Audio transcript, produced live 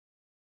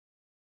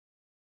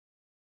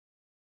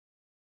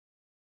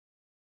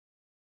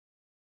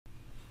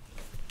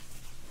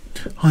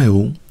Hi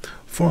all,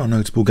 for our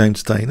notable game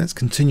today, let's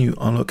continue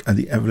our look at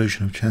the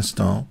evolution of chess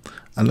style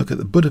and look at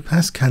the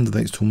Budapest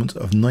Candidates tournament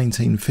of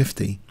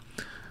 1950.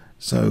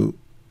 So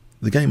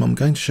the game I'm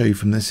going to show you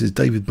from this is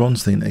David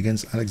Bronstein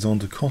against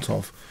Alexander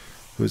Kotov,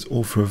 who is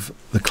author of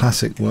the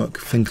classic work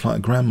Think Like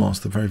a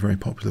Grandmaster, a very, very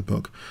popular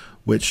book,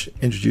 which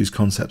introduced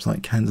concepts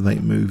like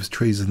candidate moves,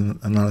 trees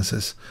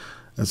analysis,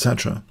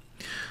 etc.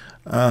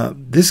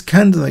 This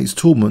candidates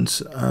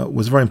tournament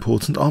was very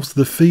important. After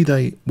the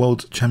FIDE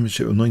World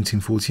Championship of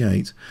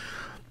 1948,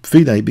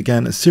 FIDE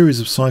began a series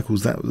of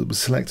cycles that would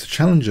select a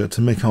challenger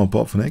to Mikhail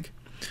Botvinnik.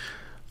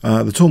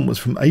 The tournament was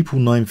from April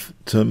 9th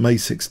to May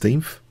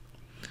 16th,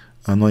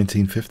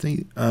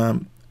 1950,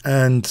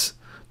 and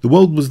the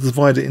world was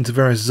divided into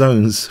various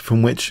zones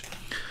from which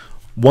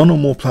one or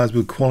more players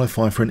would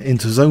qualify for an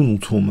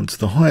interzonal tournament.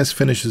 The highest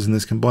finishers in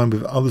this, combined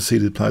with other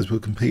seeded players,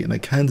 would compete in a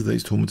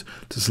candidates tournament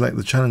to select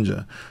the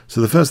challenger.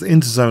 So the first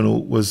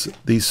interzonal was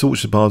the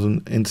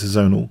Salzbaden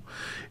interzonal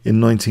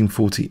in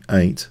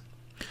 1948,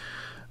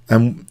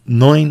 and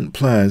 9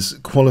 players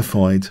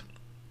qualified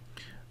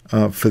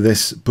for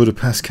this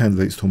Budapest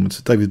Candidates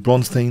tournament: David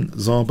Bronstein,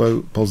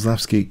 Szabo,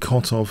 Boleslavsky,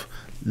 Kotov,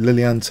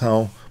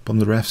 Lilienthal,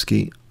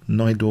 Bondarevsky,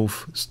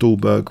 Najdorf,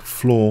 Stolberg,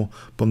 Flor,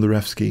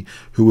 Bondarevsky,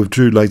 who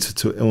withdrew later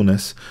to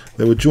illness.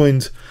 They were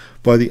joined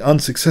by the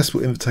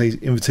unsuccessful invitees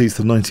to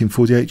the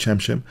 1948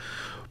 championship,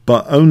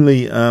 but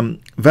only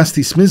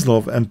Vasily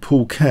Smyslov and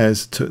Paul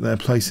Keres took their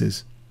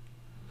places.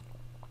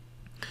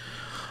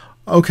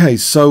 Okay,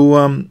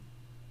 so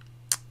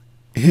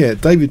here,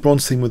 David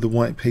Bronstein with the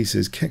white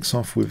pieces kicks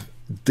off with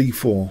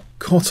d4.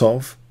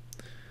 Kotov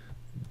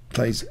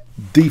plays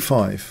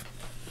d5.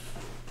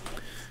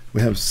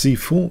 We have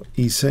c4,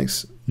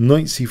 e6,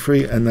 knight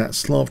c3, and that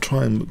Slav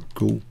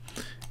triangle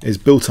is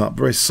built up.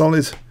 Very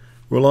solid,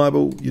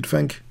 reliable, you'd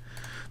think.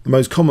 The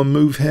most common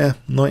move here,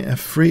 knight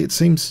f3 it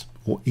seems,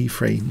 or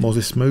e3,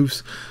 modest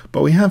moves.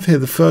 But we have here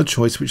the third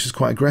choice, which is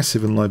quite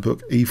aggressive in my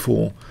book,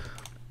 e4,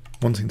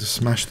 wanting to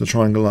smash the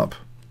triangle up.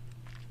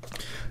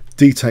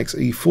 D takes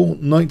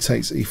e4, knight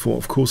takes e4.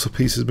 Of course, the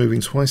piece is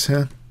moving twice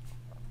here.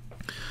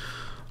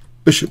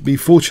 Bishop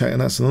b4 check,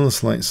 and that's another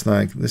slight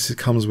snag. This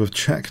comes with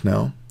check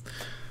now.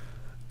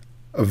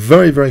 A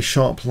very, very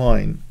sharp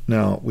line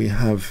now we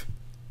have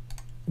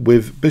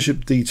with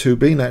bishop d2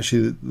 being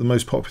actually the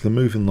most popular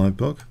move in my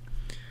book.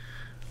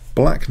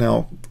 Black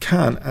now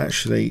can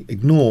actually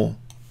ignore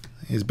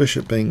his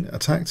bishop being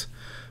attacked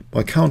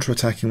by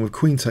counter-attacking with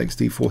queen takes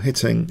d4,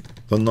 hitting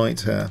the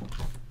knight here.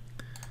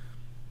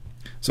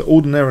 So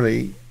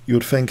ordinarily you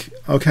would think,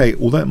 okay,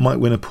 well that might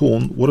win a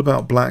pawn. What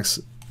about black's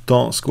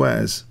dark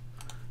squares?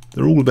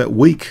 They're all a bit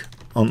weak,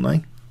 aren't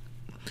they?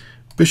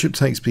 Bishop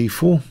takes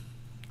b4.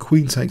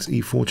 Queen takes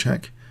e4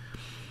 check,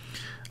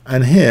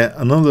 and here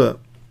another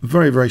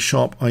very, very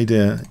sharp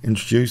idea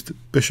introduced: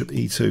 bishop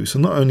e2. So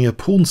not only a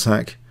pawn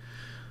sack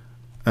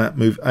at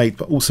move 8,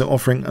 but also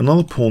offering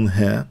another pawn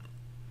here,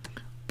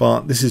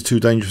 but this is too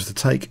dangerous to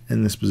take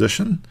in this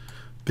position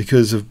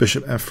because of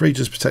bishop f3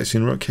 just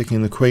protecting the rook,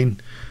 kicking the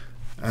queen,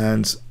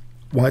 and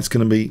white's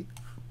going to be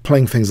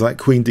playing things like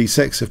queen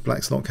d6 if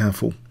black's not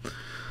careful,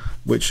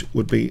 which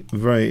would be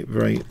very,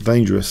 very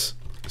dangerous.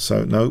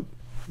 So no,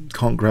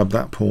 can't grab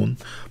that pawn.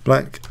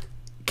 Black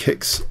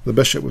kicks the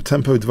bishop with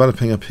tempo,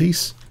 developing a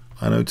piece,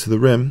 I know, to the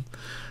rim.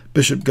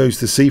 Bishop goes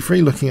to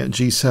c3, looking at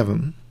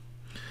g7.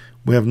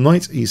 We have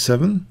knight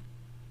e7,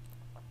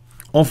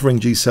 offering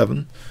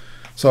g7.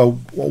 So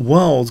a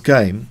wild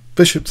game.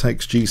 Bishop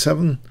takes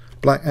g7,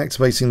 black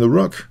activating the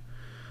rook.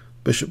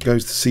 Bishop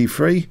goes to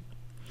c3.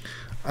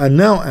 And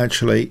now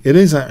actually, it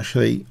is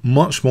actually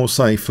much more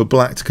safe for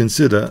black to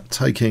consider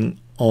taking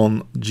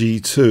on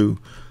g2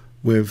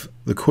 with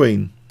the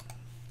queen.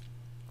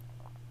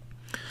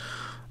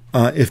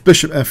 If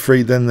bishop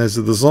f3, then there's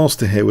a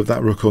disaster here with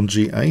that rook on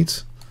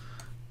g8,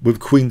 with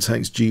queen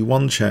takes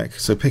g1 check,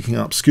 so picking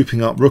up,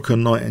 scooping up rook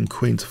and knight and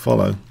queen to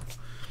follow.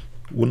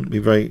 Wouldn't be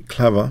very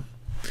clever.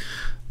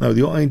 Now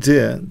the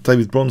idea,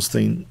 David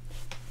Bronstein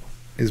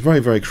is very,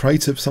 very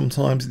creative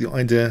sometimes. The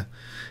idea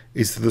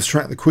is to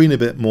distract the queen a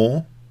bit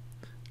more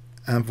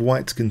and for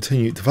white to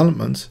continue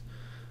development.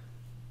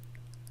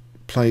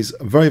 Plays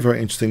a very, very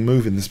interesting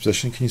move in this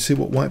position. Can you see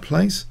what white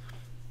plays?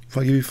 If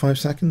I give you 5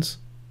 seconds.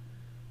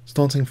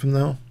 Starting from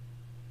now.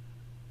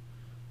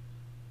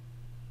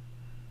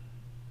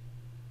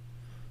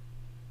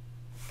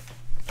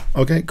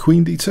 Okay,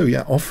 queen d2,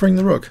 yeah, offering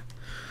the rook.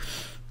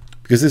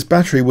 Because this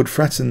battery would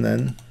threaten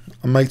then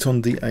a mate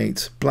on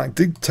d8. Black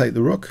did take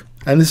the rook,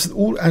 and this is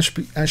all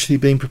actually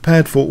being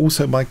prepared for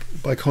also by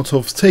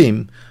Kotov's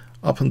team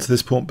up until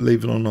this point,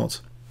 believe it or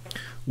not.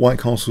 White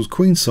castles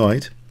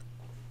queenside,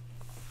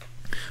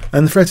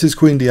 and the threat is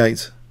queen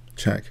d8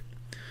 check.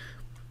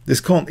 This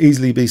can't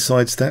easily be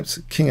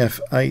sidestepped. King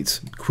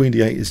f8, queen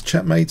d8 is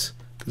checkmate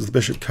because the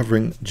bishop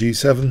covering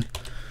g7.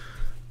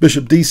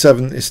 Bishop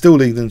d7 is still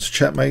leading to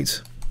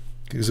checkmate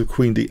because of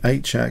queen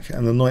d8 check,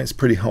 and the knight's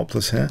pretty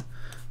helpless here.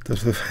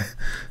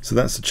 So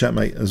that's the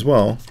checkmate as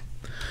well.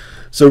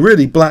 So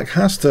really black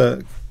has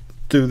to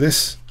do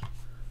this,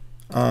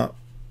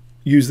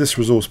 use this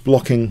resource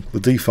blocking the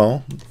d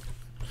file,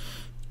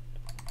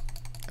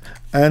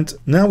 And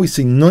now we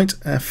see knight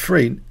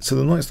f3, so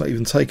the knight's not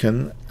even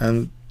taken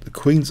and the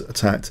queen's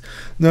attacked.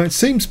 Now it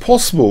seems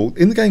possible,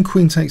 in the game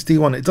queen takes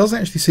d1, it does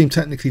actually seem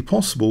technically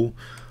possible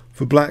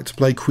for black to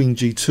play queen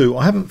g2.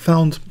 I haven't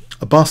found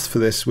a bust for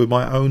this with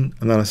my own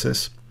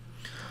analysis.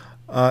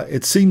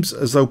 It seems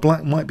as though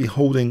black might be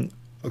holding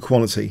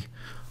equality.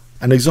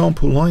 An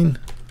example line,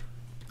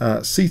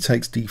 c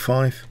takes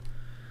d5.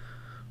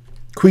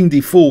 Queen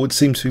d4 would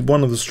seem to be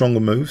one of the stronger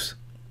moves,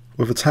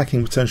 with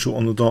attacking potential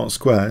on the dark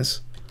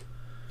squares.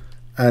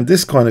 And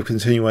this kind of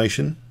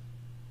continuation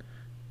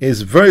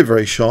is very,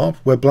 very sharp,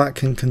 where black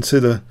can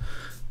consider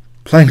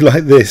playing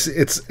like this.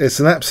 It's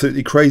an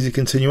absolutely crazy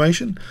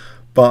continuation,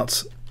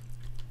 but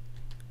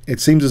it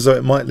seems as though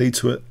it might lead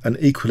to an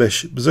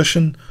equalish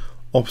position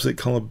opposite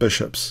coloured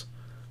bishops,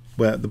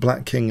 where the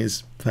black king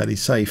is fairly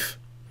safe.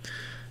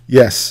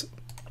 Yes,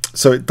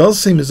 so it does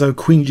seem as though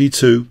queen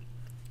g2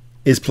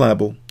 is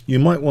playable. You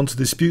might want to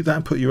dispute that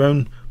and put your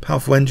own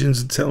powerful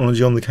engines and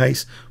technology on the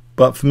case,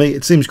 but for me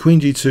it seems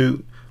queen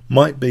g2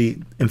 might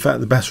be in fact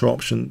the better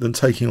option than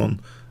taking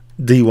on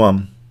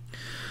d1.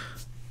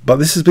 But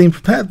this has been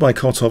prepared by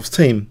Kotov's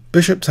team.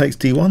 Bishop takes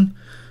d1,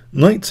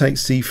 knight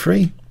takes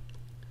c3,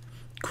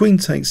 queen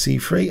takes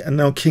c3, and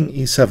now king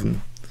e7.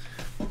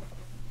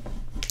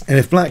 And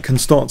if black can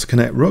start to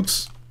connect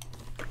rooks,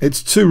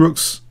 it's 2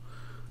 rooks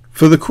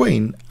for the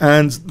queen,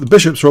 and the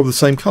bishops are of the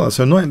same colour,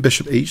 so knight and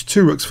bishop each,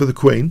 2 rooks for the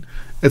queen.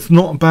 It's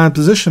not a bad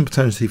position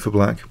potentially for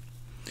black.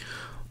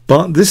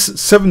 But this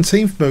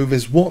 17th move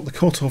is what the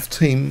Kotov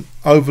team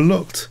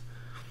overlooked.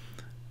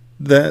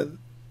 There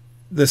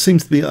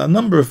seems to be a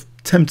number of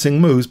tempting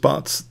moves,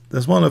 but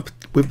there's one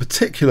with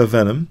particular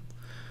venom.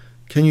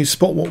 Can you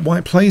spot what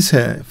white plays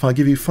here? If I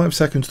give you 5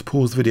 seconds to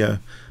pause the video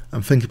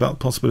and think about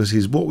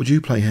possibilities, what would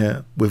you play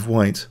here with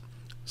white,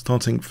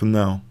 starting from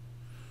now?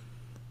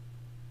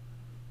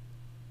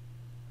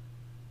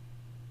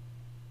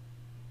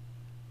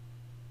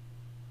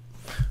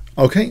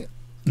 Okay,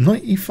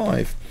 knight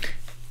e5.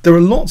 There are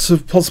lots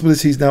of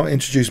possibilities now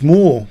introduced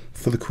more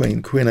for the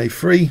queen. Queen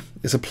a3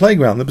 is a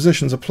playground. The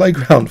position's a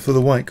playground for the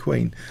white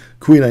queen.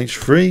 Queen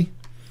h3,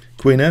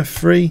 queen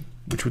f3,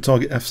 which would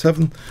target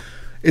f7.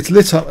 It's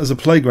lit up as a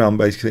playground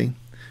basically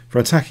for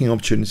attacking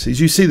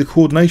opportunities. You see the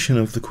coordination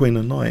of the queen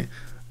and knight,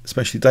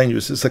 especially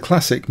dangerous. It's a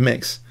classic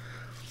mix,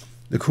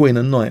 the queen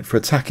and knight for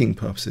attacking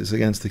purposes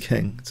against the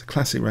king. It's a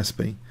classic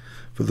recipe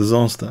for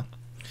disaster.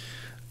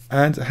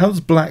 And how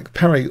does black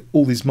parry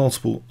all these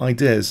multiple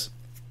ideas?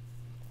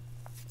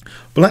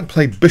 Black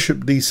played bishop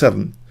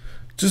d7,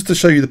 just to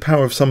show you the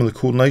power of some of the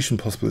coordination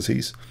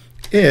possibilities.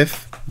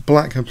 If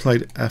black had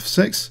played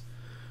f6,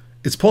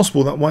 it's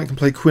possible that white can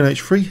play queen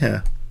h3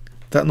 here.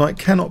 That knight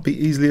cannot be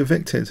easily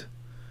evicted,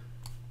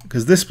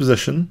 because this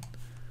position,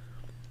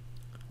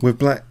 with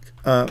black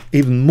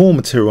even more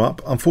material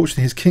up,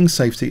 unfortunately his king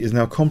safety is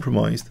now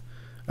compromised,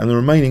 and the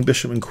remaining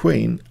bishop and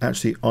queen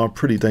actually are a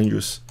pretty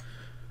dangerous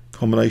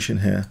combination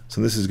here. So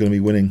this is going to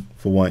be winning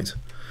for white,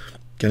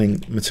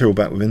 getting material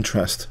back with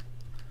interest.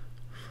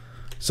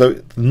 So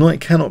the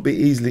knight cannot be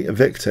easily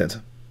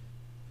evicted.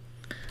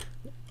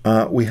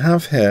 We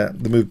have here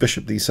the move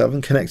bishop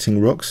d7, connecting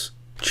rooks,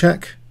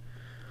 check.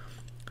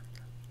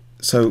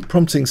 So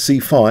prompting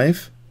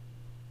c5,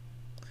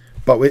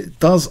 but it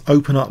does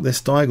open up this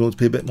diagonal to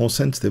be a bit more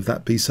sensitive,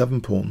 that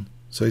b7 pawn.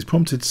 So he's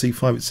prompted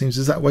c5, it seems.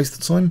 Is that a waste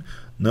of time?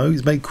 No,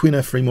 he's made queen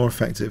f3 more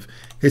effective,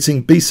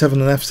 hitting b7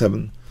 and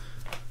f7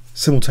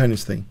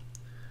 simultaneously.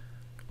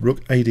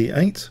 Rook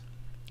ad8,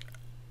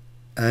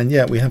 and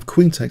yeah, we have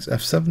queen takes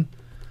f7,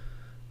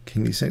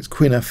 king d6,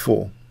 queen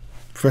f4,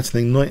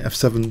 threatening knight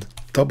f7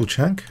 double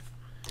check.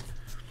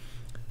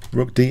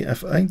 Rook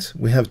df8,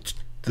 we have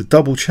the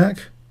double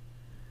check,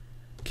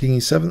 king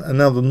e7, and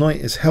now the knight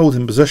is held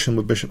in position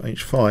with bishop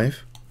h5,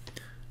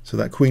 so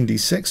that queen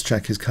d6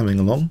 check is coming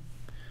along.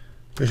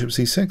 Bishop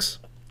c6,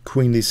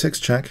 queen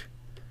d6 check,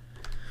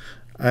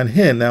 and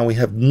here now we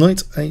have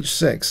knight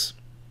h6.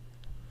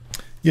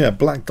 Yeah,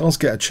 black does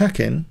get a check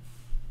in.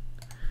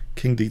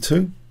 King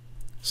d2,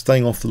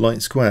 staying off the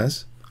light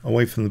squares,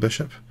 away from the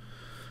bishop,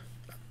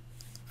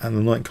 and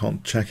the knight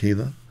can't check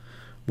either.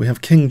 We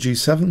have king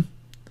g7,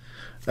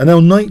 and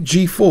now knight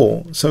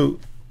g4, so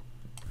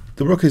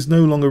the rook is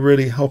no longer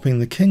really helping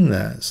the king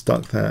there,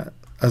 stuck there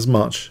as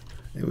much,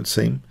 it would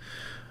seem.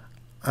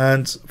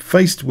 And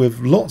faced with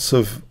lots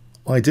of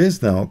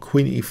ideas now,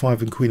 queen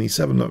e5 and queen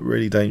e7 look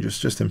really dangerous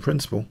just in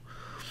principle.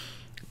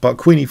 But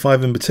queen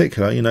e5 in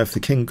particular, you know, if the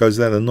king goes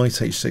there, the knight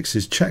h6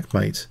 is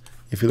checkmate,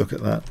 if you look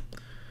at that.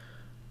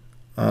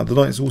 The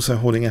knight is also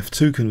holding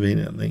f2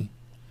 conveniently.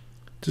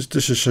 Just to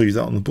show you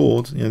that on the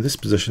board, you know, this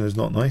position is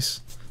not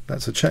nice.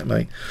 That's a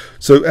checkmate.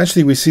 So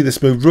actually we see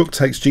this move, rook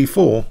takes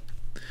g4.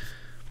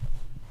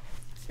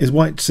 Is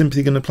white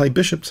simply going to play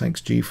bishop takes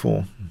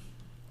g4?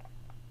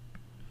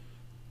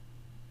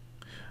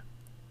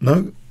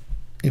 No,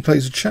 he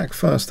plays a check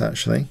first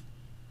actually,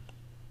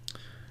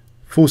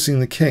 forcing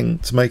the king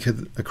to make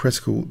a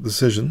critical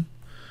decision.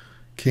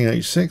 King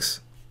h6,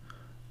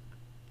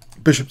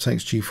 bishop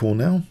takes g4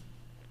 now,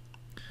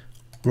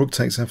 rook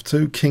takes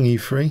f2, king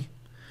e3.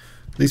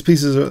 these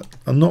pieces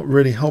are not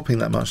really helping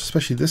that much,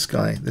 especially this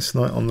guy, this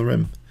knight on the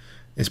rim.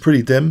 It's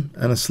pretty dim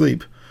and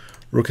asleep.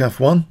 Rook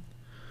f1.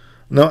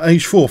 Now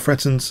h4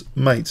 threatens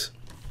mate.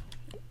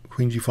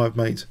 Queen g5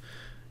 mate.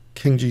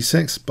 King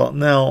g6, but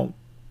now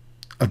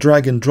a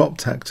drag and drop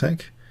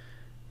tactic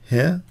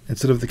here.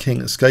 Instead of the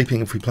king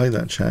escaping if we play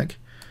that check,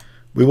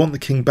 we want the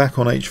king back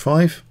on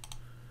h5.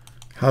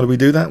 How do we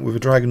do that? With a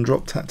drag and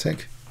drop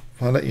tactic.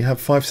 If I let you have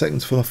 5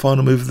 seconds for the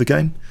final move of the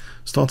game,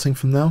 starting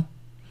from now.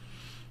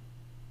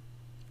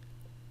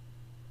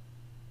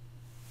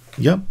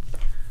 Yep.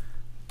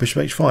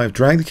 Bishop h5,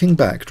 drag the king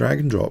back, drag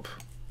and drop.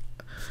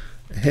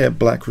 Here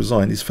black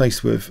resigned. He's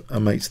faced with a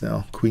mate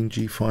now. Queen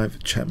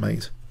g5,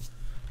 checkmate.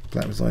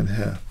 Black resigned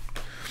here.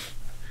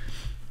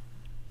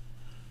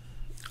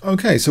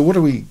 Okay, so what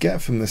do we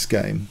get from this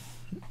game?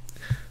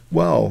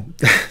 Well,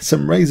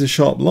 some razor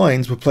sharp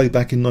lines were played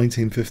back in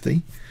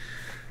 1950.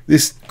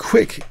 This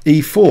quick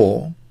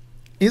e4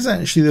 is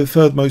actually the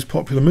third most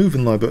popular move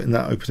in LIBOR in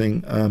that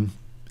opening.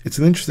 It's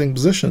an interesting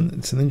position.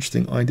 It's an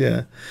interesting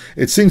idea.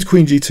 It seems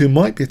Queen g2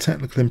 might be a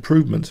technical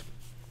improvement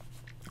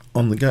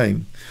on the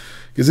game.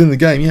 Because in the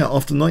game, yeah,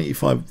 after knight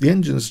e5, the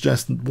engine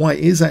suggests white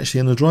is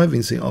actually in the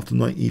driving seat after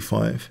knight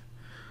e5.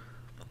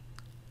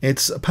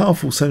 It's a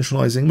powerful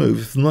centralizing move.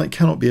 If the knight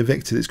cannot be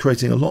evicted, it's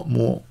creating a lot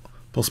more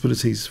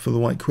possibilities for the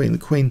white queen. The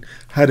queen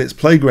had its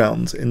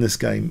playground in this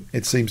game,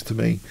 it seems to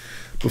me,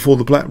 before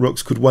the black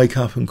rooks could wake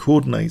up and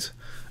coordinate,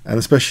 and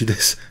especially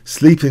this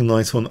sleeping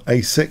knight on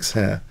a6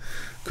 here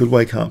could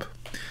wake up.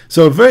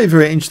 So a very,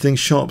 very interesting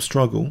sharp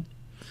struggle,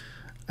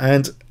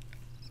 and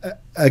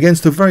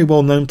against a very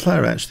well-known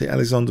player actually,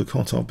 Alexander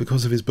Kotov,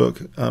 because of his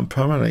book,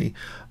 primarily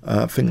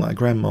thing like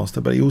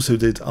Grandmaster, but he also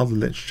did other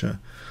literature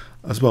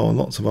as well, and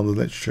lots of other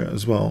literature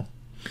as well.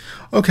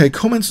 Okay,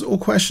 comments or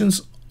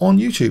questions on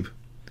YouTube?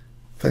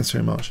 Thanks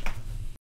very much.